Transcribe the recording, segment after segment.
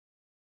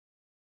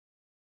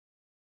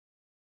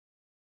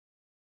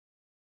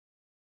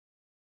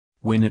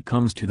When it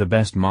comes to the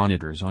best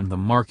monitors on the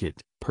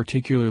market,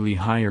 particularly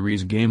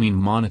high-res gaming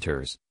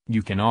monitors,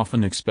 you can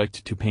often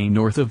expect to pay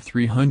north of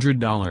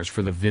 $300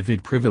 for the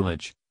vivid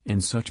privilege,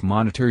 and such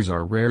monitors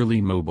are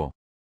rarely mobile.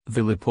 The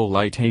Lepow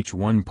Lite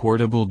H1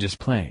 portable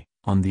display,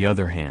 on the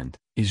other hand,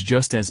 is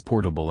just as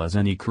portable as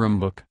any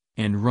Chromebook,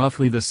 and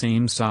roughly the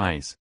same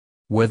size.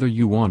 Whether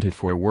you want it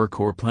for work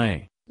or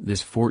play,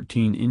 this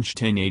 14-inch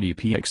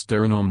 1080p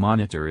external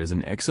monitor is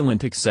an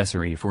excellent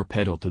accessory for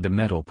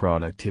pedal-to-the-metal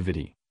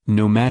productivity,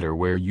 no matter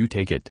where you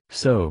take it.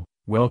 So,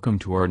 welcome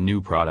to our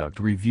new product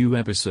review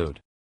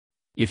episode.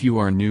 If you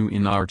are new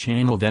in our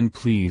channel, then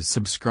please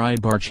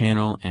subscribe our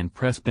channel and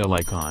press bell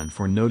icon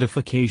for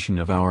notification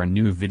of our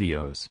new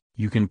videos.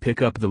 You can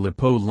pick up the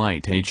Lepow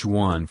Lite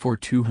H1 for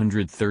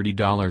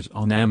 $230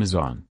 on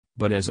Amazon,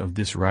 but as of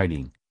this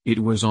writing, it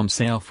was on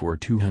sale for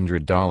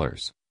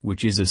 $200,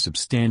 which is a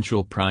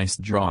substantial price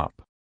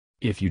drop.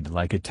 If you'd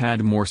like a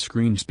tad more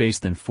screen space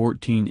than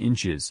 14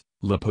 inches,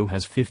 Lepow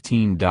has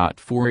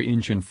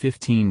 15.4-inch and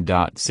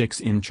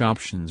 15.6-inch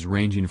options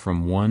ranging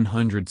from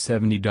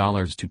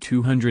 $170 to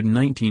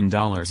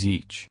 $219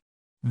 each.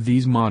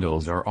 These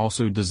models are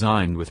also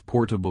designed with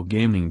portable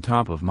gaming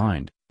top of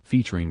mind,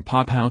 featuring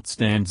pop-out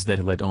stands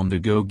that let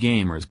on-the-go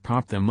gamers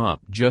prop them up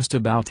just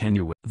about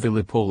anywhere. The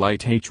Lepow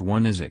Lite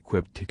H1 is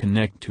equipped to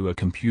connect to a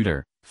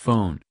computer,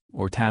 phone,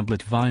 or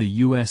tablet via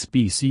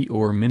USB-C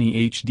or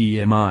mini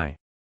HDMI.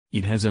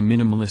 It has a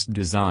minimalist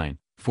design,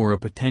 for a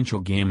potential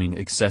gaming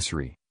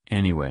accessory,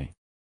 anyway.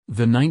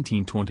 The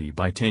 1920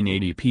 by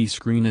 1080p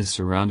screen is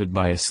surrounded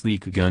by a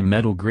sleek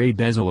gunmetal gray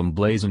bezel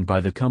emblazoned by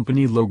the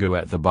company logo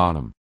at the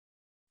bottom.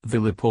 The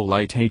Lepow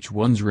Lite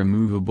H1's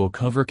removable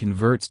cover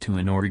converts to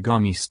an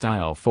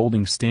origami-style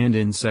folding stand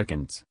in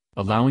seconds,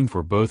 allowing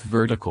for both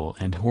vertical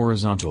and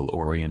horizontal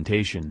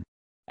orientation.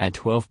 At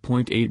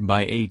 12.8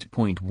 by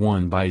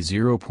 8.1 by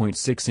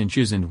 0.6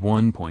 inches and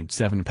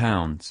 1.7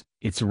 pounds,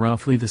 it's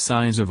roughly the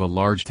size of a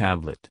large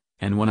tablet,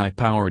 and when I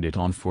powered it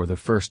on for the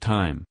first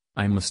time,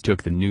 I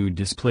mistook the new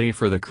display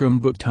for the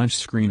Chromebook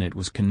touchscreen it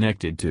was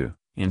connected to,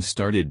 and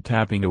started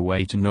tapping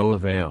away to no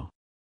avail.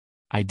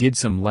 I did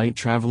some light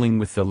traveling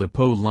with the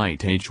Lepow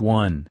Lite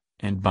H1,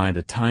 and by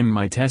the time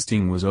my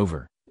testing was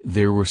over,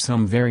 there were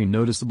some very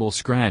noticeable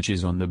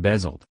scratches on the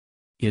bezel.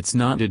 It's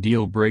not a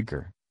deal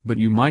breaker, but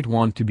you might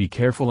want to be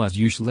careful as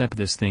you schlep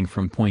this thing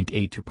from point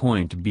A to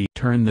point B.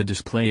 Turn the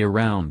display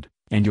around,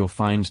 and you'll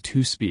find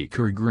two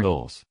speaker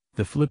grills,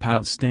 the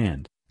flip-out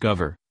stand,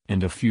 cover,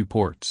 and a few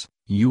ports,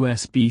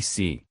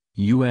 USB-C,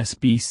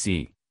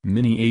 USB-C,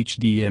 mini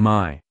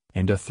HDMI,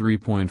 and a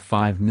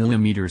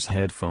 3.5mm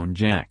headphone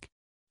jack.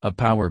 A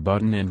power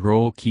button and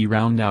roll key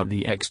round out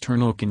the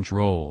external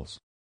controls.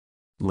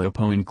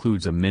 Lepow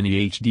includes a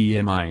mini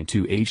HDMI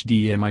to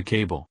HDMI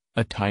cable,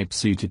 a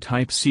Type-C to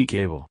Type-C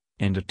cable,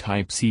 and a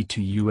Type-C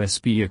to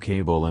USB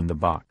cable in the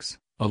box,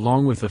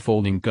 along with a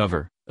folding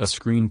cover, a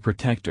screen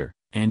protector,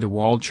 and a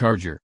wall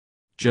charger.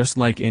 Just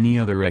like any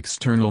other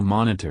external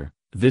monitor,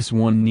 this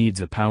one needs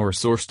a power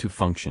source to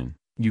function.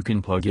 You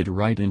can plug it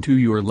right into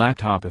your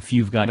laptop if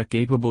you've got a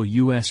capable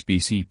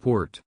USB-C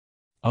port.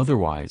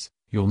 Otherwise,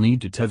 you'll need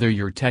to tether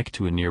your tech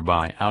to a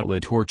nearby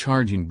outlet or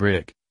charging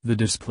brick. The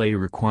display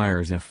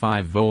requires a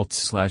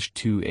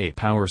 5V/2A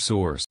power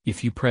source.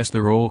 If you press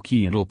the roll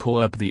key, it'll pull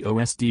up the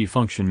OSD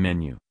function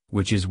menu,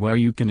 which is where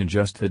you can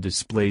adjust the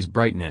display's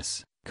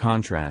brightness,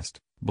 contrast,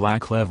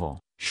 black level,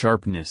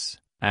 sharpness,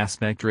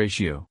 aspect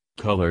ratio,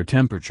 color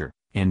temperature,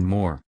 and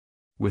more.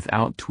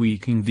 Without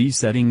tweaking these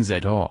settings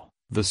at all,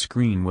 the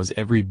screen was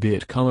every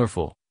bit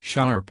colorful,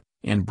 sharp,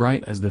 and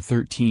bright as the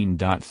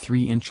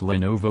 13.3-inch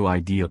Lenovo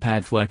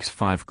IdeaPad Flex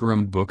 5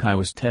 Chromebook I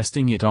was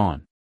testing it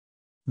on.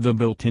 The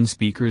built-in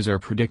speakers are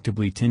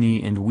predictably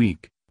tinny and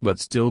weak, but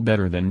still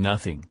better than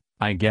nothing,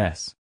 I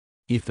guess.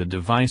 If the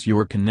device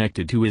you're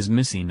connected to is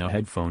missing a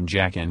headphone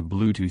jack and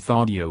Bluetooth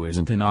audio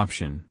isn't an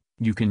option,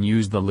 you can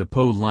use the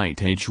Lepow Lite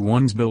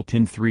H1's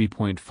built-in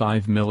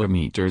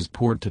 3.5mm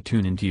port to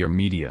tune into your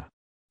media.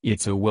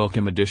 It's a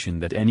welcome addition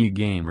that any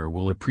gamer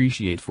will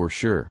appreciate for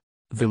sure.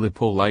 The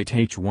Lepow Lite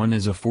H1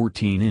 is a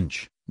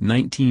 14-inch,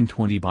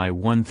 1920 by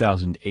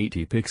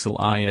 1080 pixel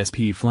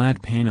ISP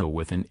flat panel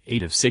with an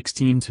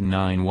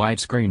 8:16:9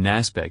 widescreen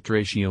aspect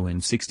ratio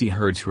and 60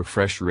 Hz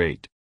refresh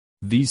rate.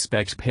 These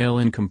specs pale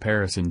in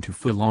comparison to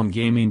full-on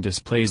gaming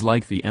displays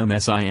like the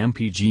MSI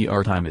MPG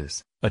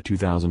Artemis, a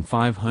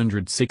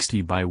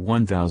 2560 by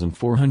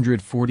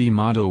 1440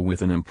 model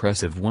with an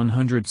impressive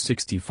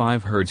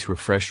 165 Hz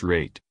refresh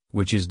rate,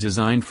 which is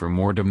designed for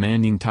more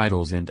demanding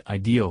titles and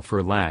ideal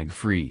for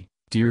lag-free,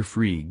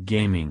 tear-free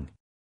gaming.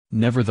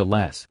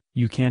 Nevertheless,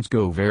 you can't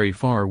go very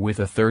far with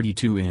a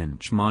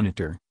 32-inch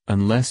monitor,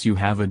 unless you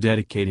have a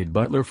dedicated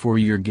butler for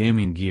your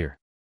gaming gear.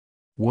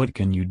 What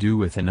can you do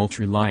with an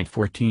ultralight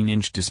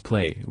 14-inch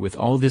display with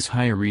all this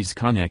high-res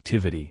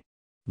connectivity?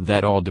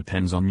 That all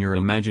depends on your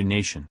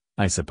imagination,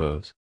 I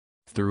suppose.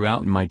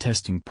 Throughout my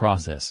testing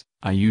process,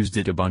 I used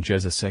it a bunch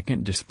as a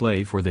second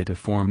display for that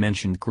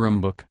aforementioned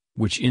Chromebook,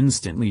 which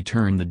instantly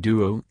turned the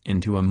Duo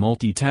into a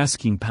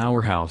multitasking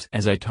powerhouse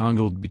as I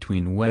toggled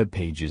between web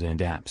pages and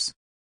apps.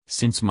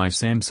 Since my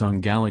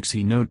Samsung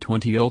Galaxy Note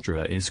 20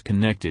 Ultra is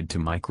connected to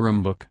my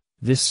Chromebook,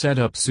 this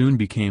setup soon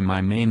became my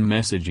main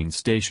messaging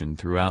station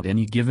throughout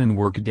any given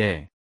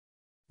workday.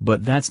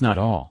 But that's not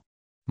all.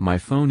 My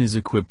phone is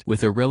equipped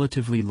with a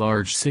relatively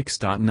large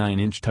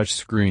 6.9-inch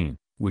touchscreen,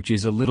 which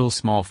is a little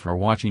small for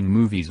watching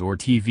movies or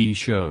TV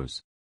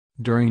shows.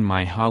 During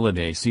my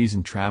holiday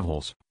season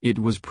travels, it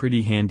was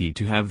pretty handy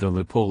to have the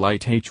Lepow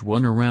Lite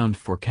H1 around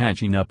for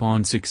catching up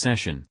on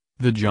Succession,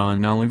 The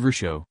John Oliver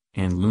Show,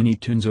 and Looney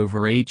Tunes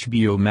over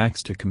HBO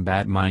Max to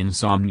combat my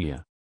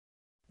insomnia.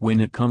 When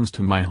it comes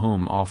to my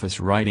home office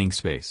writing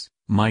space,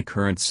 my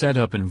current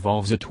setup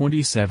involves a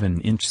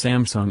 27-inch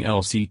Samsung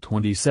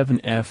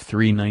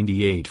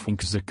LC27F398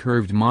 Funkza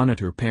curved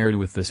monitor paired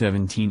with the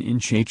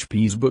 17-inch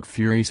HP's Book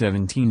Fury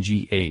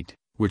 17G8,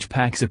 which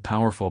packs a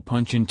powerful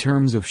punch in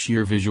terms of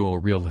sheer visual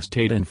real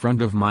estate in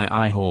front of my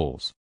eye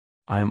holes.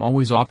 I am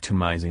always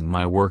optimizing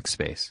my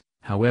workspace,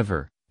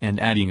 however, and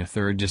adding a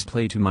third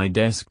display to my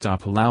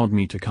desktop allowed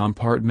me to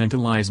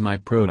compartmentalize my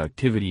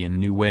productivity in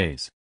new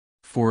ways.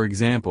 For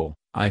example,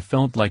 I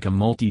felt like a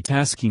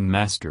multitasking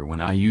master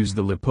when I used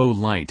the Lepow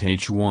Lite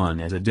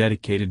H1 as a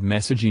dedicated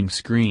messaging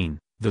screen,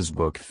 the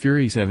Book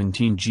Fury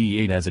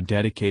 17G8 as a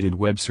dedicated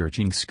web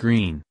searching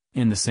screen,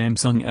 and the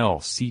Samsung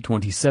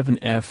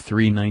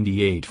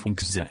LC27F398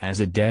 Funkza as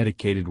a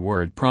dedicated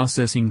word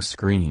processing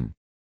screen.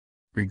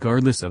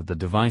 Regardless of the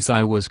device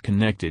I was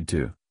connected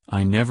to,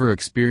 I never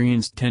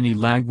experienced any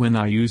lag when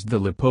I used the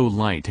Lepow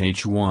Lite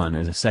H1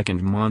 as a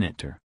second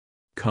monitor.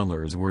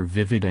 Colors were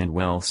vivid and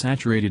well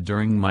saturated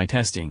during my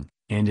testing,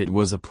 and it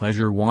was a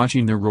pleasure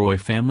watching the Roy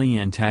family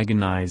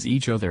antagonize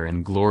each other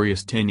in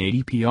glorious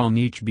 1080p on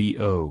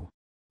HBO.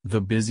 The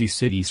busy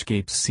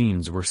cityscape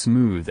scenes were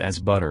smooth as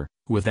butter,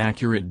 with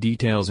accurate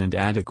details and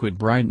adequate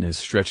brightness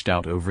stretched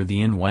out over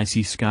the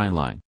NYC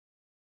skyline.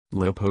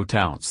 Lepow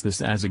touts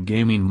this as a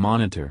gaming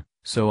monitor,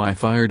 so I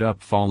fired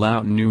up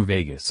Fallout New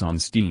Vegas on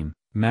Steam,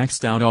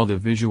 maxed out all the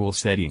visual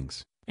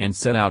settings, and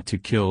set out to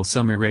kill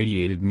some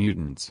irradiated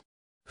mutants.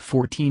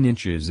 14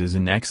 inches is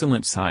an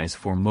excellent size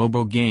for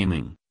mobile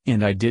gaming,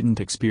 and I didn't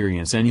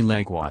experience any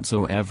lag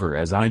whatsoever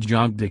as I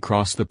jogged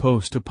across the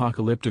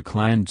post-apocalyptic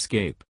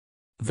landscape.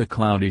 The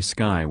cloudy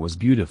sky was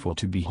beautiful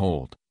to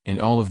behold, and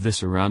all of the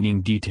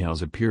surrounding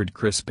details appeared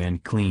crisp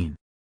and clean.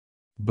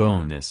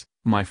 Bonus,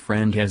 my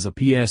friend has a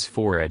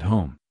PS4 at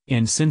home,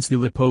 and since the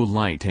Lepow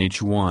Lite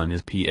H1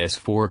 is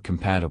PS4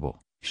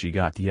 compatible, she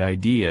got the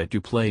idea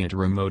to play it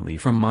remotely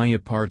from my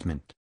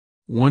apartment.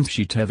 Once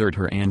she tethered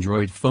her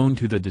Android phone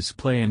to the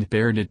display and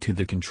paired it to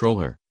the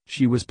controller,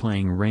 she was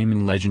playing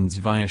Rayman Legends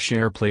via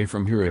SharePlay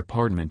from her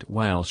apartment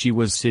while she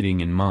was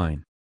sitting in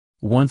mine.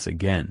 Once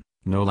again,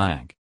 no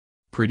lag.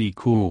 Pretty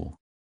cool.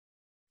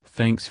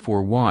 Thanks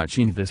for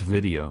watching this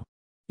video.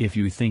 If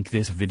you think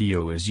this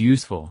video is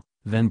useful,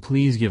 then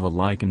please give a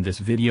like in this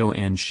video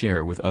and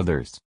share with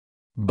others.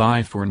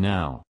 Bye for now.